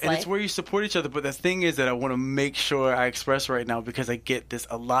 Right, and life. it's where you support each other. But the thing is that I want to make sure I express right now, because I get this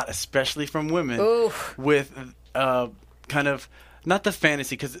a lot, especially from women, with kind of not the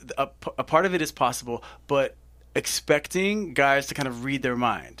fantasy, because a part of it is possible, but expecting guys to kind of read their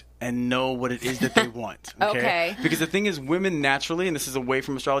mind and know what it is that they want. Okay. Because the thing is, women naturally, and this is away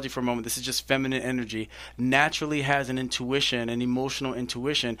from astrology for a moment, this is just feminine energy, naturally has an intuition, an emotional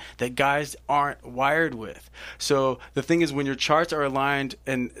intuition that guys aren't wired with. So the thing is, when your charts are aligned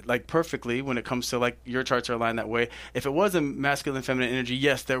and like perfectly, when it comes to like your charts are aligned that way, if it was a masculine feminine energy,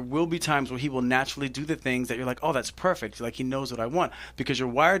 yes, there will be times where he will naturally do the things that you're like, oh, that's perfect. Like he knows what I want, because you're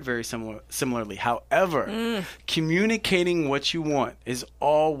wired very similarly. However, communicating what you want is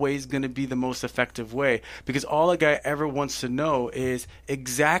always always going to be the most effective way, because all a guy ever wants to know is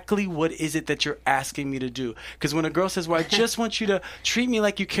exactly what is it that you're asking me to do. Because when a girl says, well, I just want you to treat me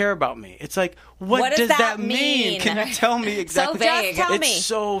like you care about me, it's like, what does that mean? Can you tell me exactly? So vague. Just tell me. It's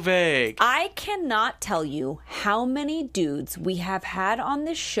so vague. I cannot tell you how many dudes we have had on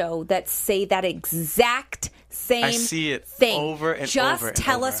this show that say that exact same I see it thing. over and Just over and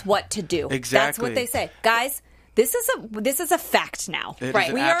tell over. us what to do. Exactly. That's what they say. Guys, this is a fact now. It is Right.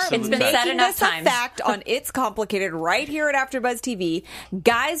 an We are absolute It's been fact. said making enough this times. a fact on It's Complicated right here at AfterBuzz TV.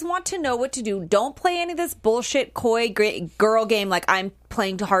 Guys want to know what to do. Don't play any of this bullshit coy girl game like I'm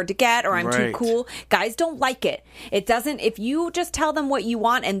playing too hard to get or I'm too Right. cool. Guys don't like it. It doesn't. If you just tell them what you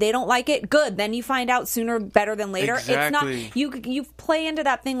want and they don't like it, good. Then you find out sooner better than later. Exactly. It's not you play into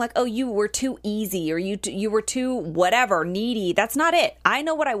that thing like, oh, you were too easy or you were too whatever needy. That's not it. I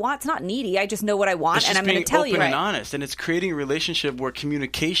know what I want. It's not needy. I just know what I want It's and just I'm going being to tell open you. and honest, and it's creating a relationship where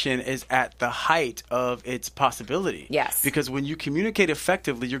communication is at the height of its possibility. Yes. Because when you communicate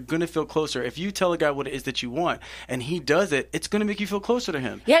effectively, you're going to feel closer. If you tell a guy what it is that you want and he does it, it's going to make you feel closer to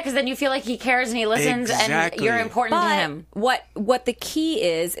him. Yeah, because then you feel like he cares and he listens and Exactly. you're important to But him. what the key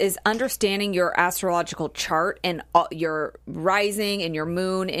is understanding your astrological chart and your rising and your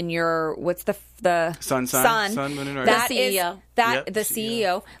moon and your what's the Sun sign? Sun, moon, and Earth. That The is- CEO. that Yep, the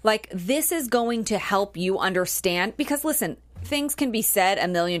CEO. Like this is going to help you understand because listen. Things can be said a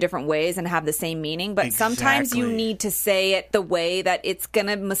million different ways and have the same meaning, but sometimes you Exactly. need to say it the way that it's going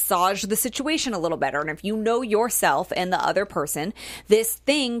to massage the situation a little better. And if you know yourself and the other person, this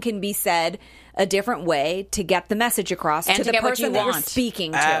thing can be said a different way to get the message across And to to the get what person you that you're want.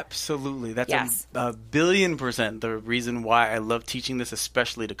 speaking to. Absolutely. That's Yes. a billion% the reason why I love teaching this,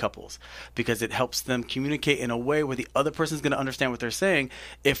 especially to couples, because it helps them communicate in a way where the other person's going to understand what they're saying.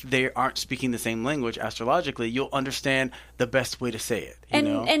 If they aren't speaking the same language astrologically, you'll understand the best way to say it. You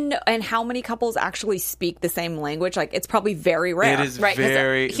know? And how many couples actually speak the same language? Like it's probably very rare. It is Right, because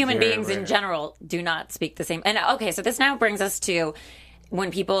very, human very beings rare. in general do not speak the same. And okay, so this now brings us to when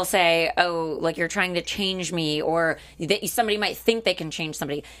people say, oh, like you're trying to change me, or that somebody might think they can change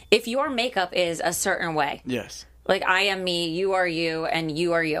somebody. If your makeup is a certain way, Yes. like I am me, you are you, and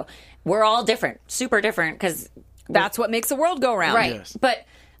you are you, we're all different, super different, because That's what makes the world go round. right. Yes. But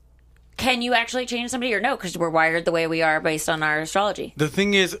can you actually change somebody or no? Because we're wired the way we are based on our astrology. The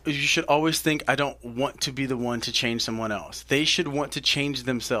thing is, you should always think, I don't want to be the one to change someone else. They should want to change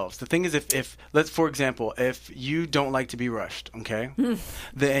themselves. The thing is, if let's, for example, if you don't like to be rushed, okay,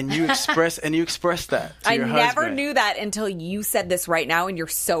 then you express that to I your never husband. knew that until you said this right now, and you're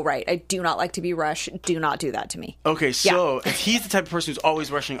so right. I do not like to be rushed. Do not do that to me. Okay, so if he's the type of person who's always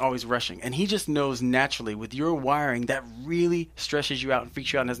rushing, and he just knows naturally with your wiring that really stresses you out and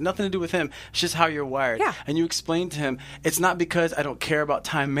freaks you out and has nothing to do with him, it's just how you're wired. Yeah. And you explain to him, it's not because I don't care about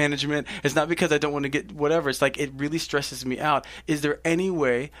time management, it's not because I don't want to get whatever, it's like it really stresses me out. Is there any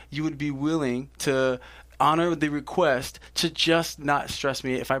way you would be willing to honor the request to just not stress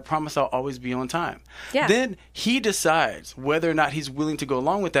me if I promise I'll always be on time? Yeah. Then he decides whether or not he's willing to go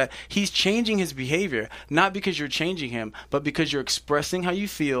along with that. He's changing his behavior, not because you're changing him, but because you're expressing how you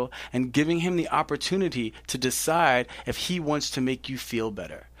feel and giving him the opportunity to decide if he wants to make you feel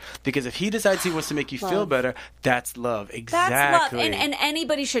better. Because if he decides he wants to make you feel better, that's love. Exactly. That's love. And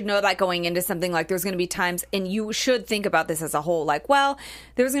anybody should know that going into something. Like there's going to be times, and you should think about this as a whole, like, well,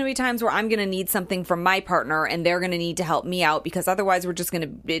 there's going to be times where I'm going to need something from my partner and they're going to need to help me out because otherwise we're just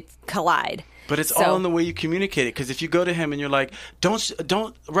going to collide. But it's So- all in the way you communicate it. Because if you go to him and you're like,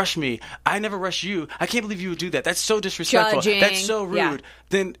 don't rush me. I never rush you. I can't believe you would do that. That's so disrespectful. Judging. That's so rude. Yeah.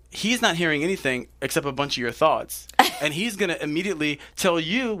 Then he's not hearing anything except a bunch of your thoughts. And he's going to immediately tell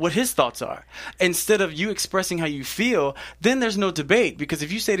you what his thoughts are. Instead of you expressing how you feel, then there's no debate. Because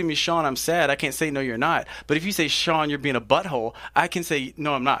if you say to me, Sean, I'm sad, I can't say, no, you're not. But if you say, Sean, you're being a butthole, I can say,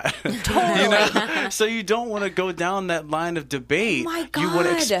 no, I'm not. Totally. You know? So you don't want to go down that line of debate. Oh my You want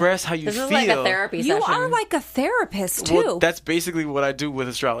to God. express how you This feel. is like a therapy You session. are like a therapist too. Well, that's basically what I do with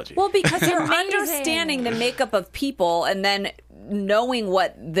astrology. Well, because you're Amazing. understanding the makeup of people and then knowing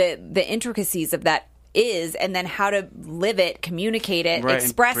what the intricacies of that is and then how to live it, communicate it, Right, and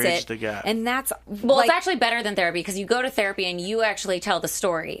express bridge it. the gap. And that's Well, like, it's actually better than therapy because you go to therapy and you actually tell the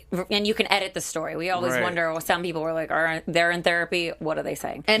story and you can edit the story. We always Right. wonder, well, some people were like, they're in therapy. What are they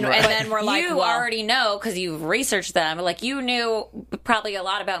saying? and then we're like, you well, already know because you've researched them. Like you knew probably a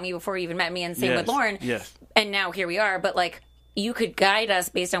lot about me before you even met me, and same Yes, with Lauren. yes. And now here we are. But like you could guide us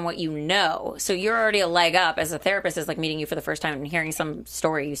based on what you know. So you're already a leg up as a therapist. Is like meeting you for the first time and hearing some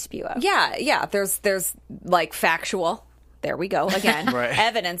story you spew out. yeah. There's like factual there we go again, Right.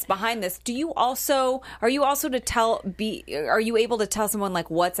 evidence behind this. Are you able to tell someone like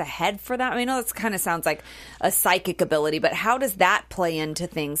what's ahead for them? I mean, I know this kind of sounds like a psychic ability, but how does that play into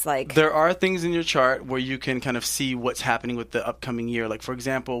things like? There are things in your chart where you can kind of see what's happening with the upcoming year. Like, for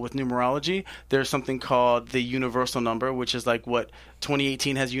example, with numerology, there's something called the universal number, which is like what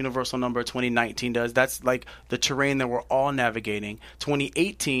 2018 has a universal number, 2019 does. That's like the terrain that we're all navigating.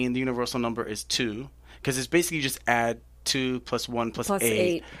 2018, the universal number is 2, because it's basically you just add 2 plus 1 plus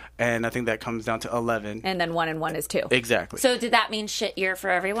 8. And I think that comes down to 11. And then 1 and 1 is 2. Exactly. So did that mean shit year for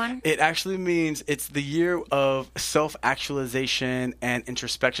everyone? It actually means it's the year of self-actualization and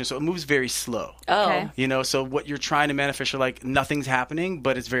introspection. So it moves very slow. Oh. Okay. You know, so what you're trying to manifest, you're like, nothing's happening,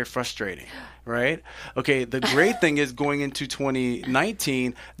 but it's very frustrating, right? Okay, the great thing is going into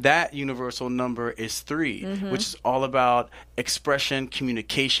 2019, that universal number is 3, which is all about expression,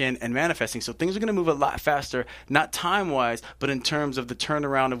 communication, and manifesting. So things are going to move a lot faster, not time-wise, but in terms of the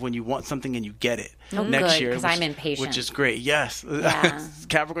turnaround of when you want something and you get it next good, year. 'cause I'm impatient. Which is great, yes. Yeah.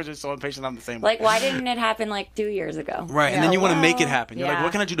 Capricorns are so impatient, I'm the same way. Like, why didn't it happen like 2 years ago? Right, and then you want to make it happen. You're yeah. like,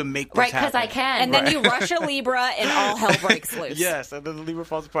 what can I do to make this Right, happen? because I can. And then you rush a Libra and all hell breaks loose. Yes, and then the Libra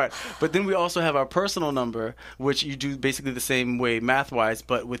falls apart. But then we also have our personal number, which you do basically the same way math-wise,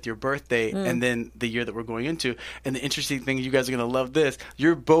 but with your birthday and then the year that we're going into. And the interesting thing, you guys are going to love this,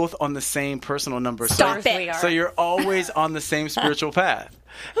 you're both on the same personal number. Stop it. We are. So you're always on the same spiritual path.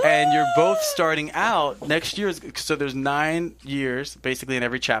 And you're both starting out next year. So there's 9 years basically in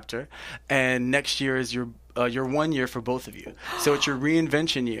every chapter, and next year is your 1 year for both of you. So it's your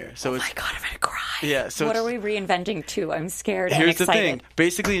reinvention year. So it's my God, I'm going to cry. yeah. So What it's, are we reinventing to? I'm scared and here's the excited. thing.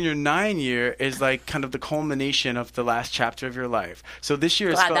 Basically, in your 9 year is like kind of the culmination of the last chapter of your life. So this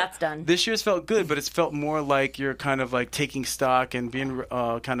year Glad that's done. This year's felt good, but it's felt more like you're kind of like taking stock and being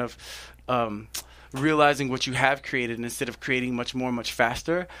kind of realizing what you have created, and instead of creating much more, much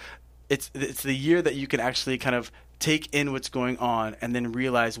faster. It's the year that you can actually kind of take in what's going on and then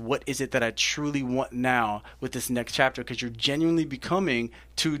realize what is it that I truly want now with this next chapter, because you're genuinely becoming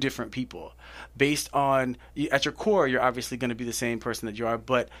 2 different people. Based on, at your core, you're obviously going to be the same person that you are,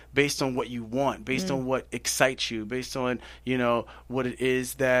 but based on what you want, based on what excites you, based on, you know, what it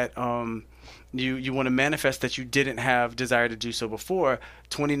is that you want to manifest that you didn't have desire to do so before.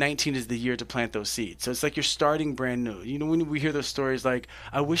 2019 is the year to plant those seeds. So it's like you're starting brand new. You know, when we hear those stories like,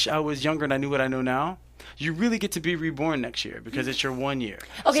 I wish I was younger and I knew what I know now, you really get to be reborn next year because it's your 1 year.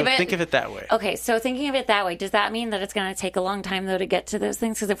 Okay, so but think of it that way. Okay, so thinking of it that way, does that mean that it's going to take a long time though to get to those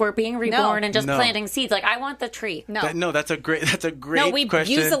things? Because if we're being reborn and just No. planting seeds, like I want the tree. No. That's a great No, we've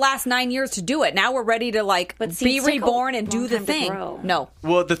question. used the last 9 years to do it. Now we're ready to like But be seeds take a reborn and do long the time to thing. grow. No,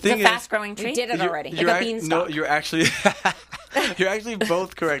 Well, the It's thing a is, fast-growing tree. we did it already. Like a beanstalk. No, you're actually you're actually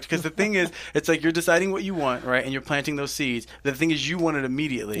both correct, because the thing is, it's like you're deciding what you want, right, and you're planting those seeds. The thing is, you want it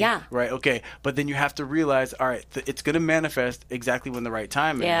immediately, Yeah. right? Okay, but then you have to realize, all right, it's going to manifest exactly when the right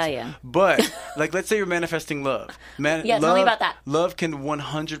time is. Yeah. But like, let's say you're manifesting love. Yeah, tell me about that. Love can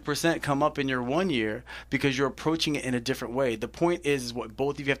 100% come up in your 1 year because you're approaching it in a different way. The point is what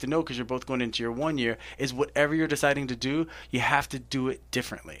both of you have to know, because you're both going into your 1 year, is whatever you're deciding to do, you have to do it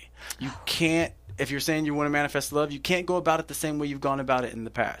differently. You can't. If you're saying you want to manifest love, you can't go about it the same way you've gone about it in the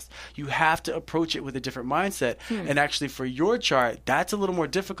past. You have to approach it with a different mindset. And actually, for your chart, that's a little more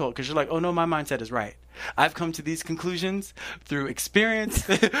difficult, because you're like, oh no, my mindset is right. I've come to these conclusions through experience,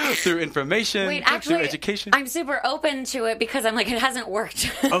 through information, Wait, actually, through education. I'm super open to it because I'm like, it hasn't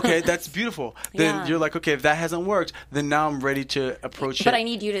worked. Okay, that's beautiful. Then Yeah. you're like, okay, if that hasn't worked, then now I'm ready to approach it. But I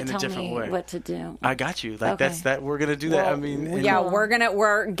need you to in a tell different me way. what to do. I got you. Like Okay. that's that. We're gonna do that. I mean, and- yeah,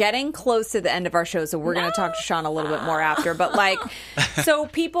 we're getting close to the end of our show, so we're going to talk to Sean a little bit more after. But like, so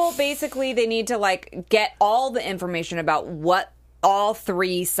people basically they need to like get all the information about what all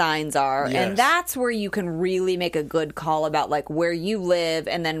 3 signs are, Yes. and that's where you can really make a good call about like where you live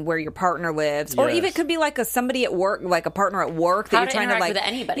and then where your partner lives, or Yes. even it could be like somebody at work, like a partner at work that How you're to trying to interact like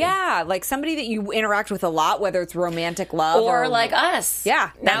with anybody. Yeah, like somebody that you interact with a lot, whether it's romantic love Or like us. Yeah,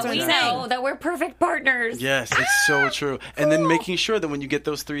 Now that's what we I'm know saying. that we're perfect partners. Yes, it's so true. And then making sure that when you get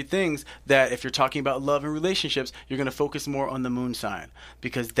those 3 things, that if you're talking about love and relationships, you're going to focus more on the moon sign,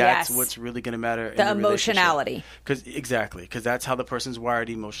 because that's Yes. what's really going to matter. The emotionality. Because that's how the person's wired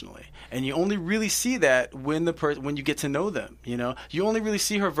emotionally. And you only really see that when when you get to know them, you know? You only really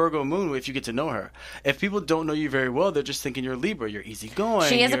see her Virgo moon if you get to know her. If people don't know you very well, they're just thinking you're Libra, you're easygoing.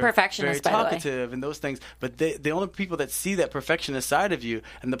 She is a you're perfectionist, very by the way. talkative and those things. But the only people that see that perfectionist side of you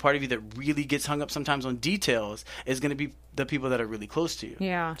and the part of you that really gets hung up sometimes on details is going to be the people that are really close to you.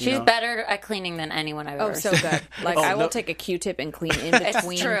 Yeah. She's better at cleaning than anyone I've ever so seen. good. Like, I will take a Q-tip and clean in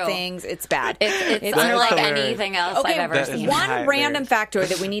between true. things. It's bad. It's It's unlike hilarious. anything else Okay, I've ever that is seen. one hilarious. random factoid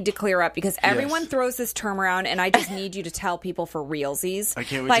that we need to clear up because everyone Yes. throws this term around, and I just need you to tell people for realsies. I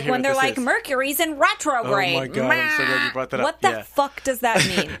can't wait to like hear when what they're this like, is. Mercury's in retrograde. Oh my God, I'm so glad you brought that up. What the Yeah. fuck does that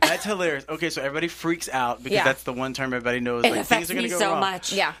mean? That's hilarious. Okay, so everybody freaks out because Yeah. that's the one term everybody knows. It Like, affects things are gonna me go so wrong.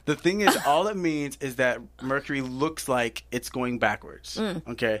 much. Yeah. The thing is, all it means is that Mercury looks like it's going backwards.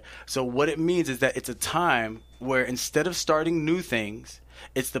 Okay, so what it means is that it's a time where instead of starting new things,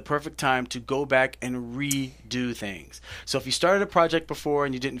 it's the perfect time to go back and redo things. So if you started a project before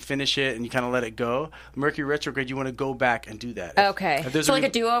and you didn't finish it and you kind of let it go, Mercury retrograde, you want to go back and do that. Okay. If there's So like a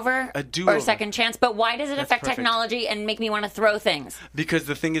do-over? A do-over. Or a second chance. But why does it affect perfect. technology and make me want to throw things? Because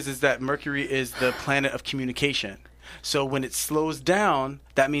the thing is that Mercury is the planet of communication. So when it slows down,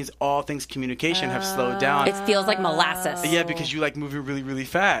 that means all things communication have slowed down. It feels like molasses. Yeah, because you like moving really, really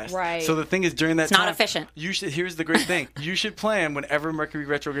fast. Right. So the thing is, during that It's not time, efficient. You should. Here's the great thing: you should plan whenever Mercury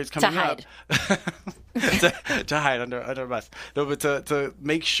retrograde is coming hide. up. to hide under a bus. No, but to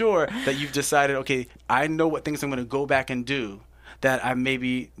make sure that you've decided. Okay, I know what things I'm going to go back and do. That I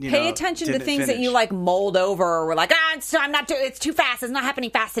maybe Pay attention to didn't things that finish. you like mulled over or were like, it's too fast. It's not happening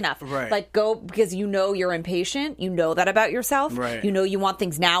fast enough. Right. Like go because you know you're impatient. You know that about yourself. Right. You know you want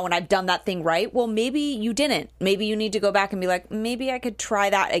things now and I've done that thing right. Well, maybe you didn't. Maybe you need to go back and be like, maybe I could try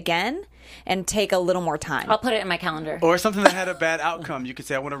that again and take a little more time. I'll put it in my calendar. Or something that had a bad outcome. You could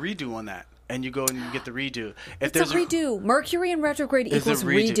say, I want to redo on that. And you go and you get the redo. If It's a redo. Mercury in retrograde It's equals a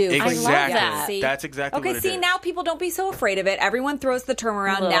redo. redo. Exactly. that. See? That's exactly okay, what it see, is. now people don't be so afraid of it. Everyone throws the term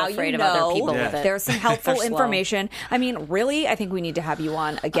around. I'm a little Now afraid you of other know people with it. there's some helpful They're slow. information. I mean, really, I think we need to have you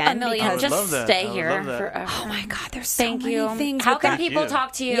on again. A million. because- Just love that. stay I would here love that. forever. Oh my God, there's so Thank many you. things. How with can that. people you.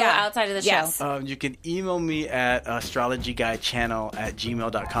 talk to you Yeah. outside of the Yes. show? You can email me at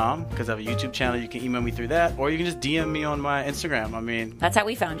astrologyguychannel@gmail.com because I have a YouTube channel. You can email me through that, or you can just DM me on my Instagram. I mean, That's how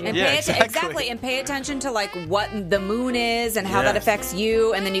we found you. And Yeah, exactly. exactly. And pay attention to like what the moon is and how that Yes. affects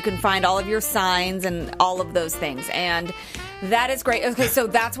you, and then you can find all of your signs and all of those things. And that is great. Okay, so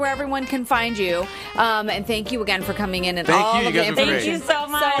that's where everyone can find you. And thank you again for coming in and Thank all you. of You the guys were information. great. Thank you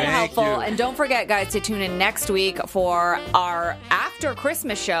so much. So Thank helpful. you. And don't forget, guys, to tune in next week for our after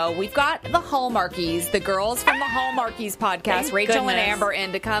Christmas show. We've got the Hallmarkies, the girls from the Hallmarkies podcast, Thank Rachel goodness. and Amber,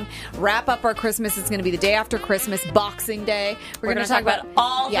 in to come wrap up our Christmas. It's going to be the day after Christmas, Boxing Day. We're going to talk about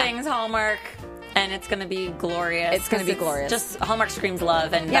all Yeah. things Hallmark, and it's going to be glorious. It's gonna be 'cause glorious. Just Hallmark screams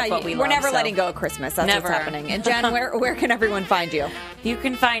love, and Yeah, that's what we we're love. never so. letting go of Christmas. That's Never. what's happening. And Jen, where can everyone find you? You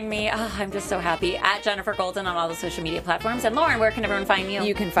can find me, I'm just so happy, at Jennifer Golden on all the social media platforms. And Lauren, where can everyone find you?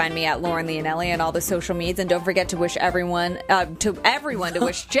 You can find me at Lauren Leonelli on all the social medias. And don't forget to wish everyone to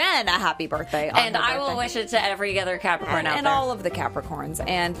wish Jen a happy birthday. On and her I will birthday. wish it to every other Capricorn out and there. all of the Capricorns.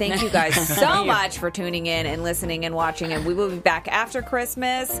 And thank you guys so much for tuning in and listening and watching. And we will be back after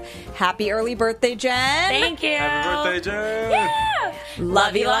Christmas. Happy early birthday, Jen. Thank you. happy birthday, Jen. Yeah.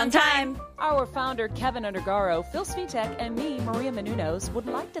 Love you long time. Our founder, Kevin Undergaro, Phil Svitek, and me, Maria Menounos, would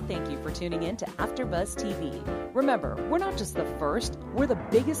like to thank you for tuning in to AfterBuzz TV. Remember, we're not just the first, we're the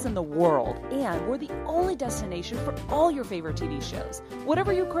biggest in the world, and we're the only destination for all your favorite TV shows.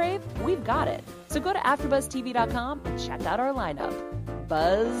 Whatever you crave, we've got it. So go to AfterBuzzTV.com and check out our lineup.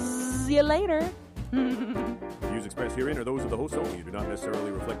 Buzz you later. Views expressed herein are those of the host only and do not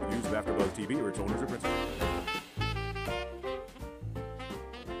necessarily reflect the views of AfterBuzz TV or its owners or principals.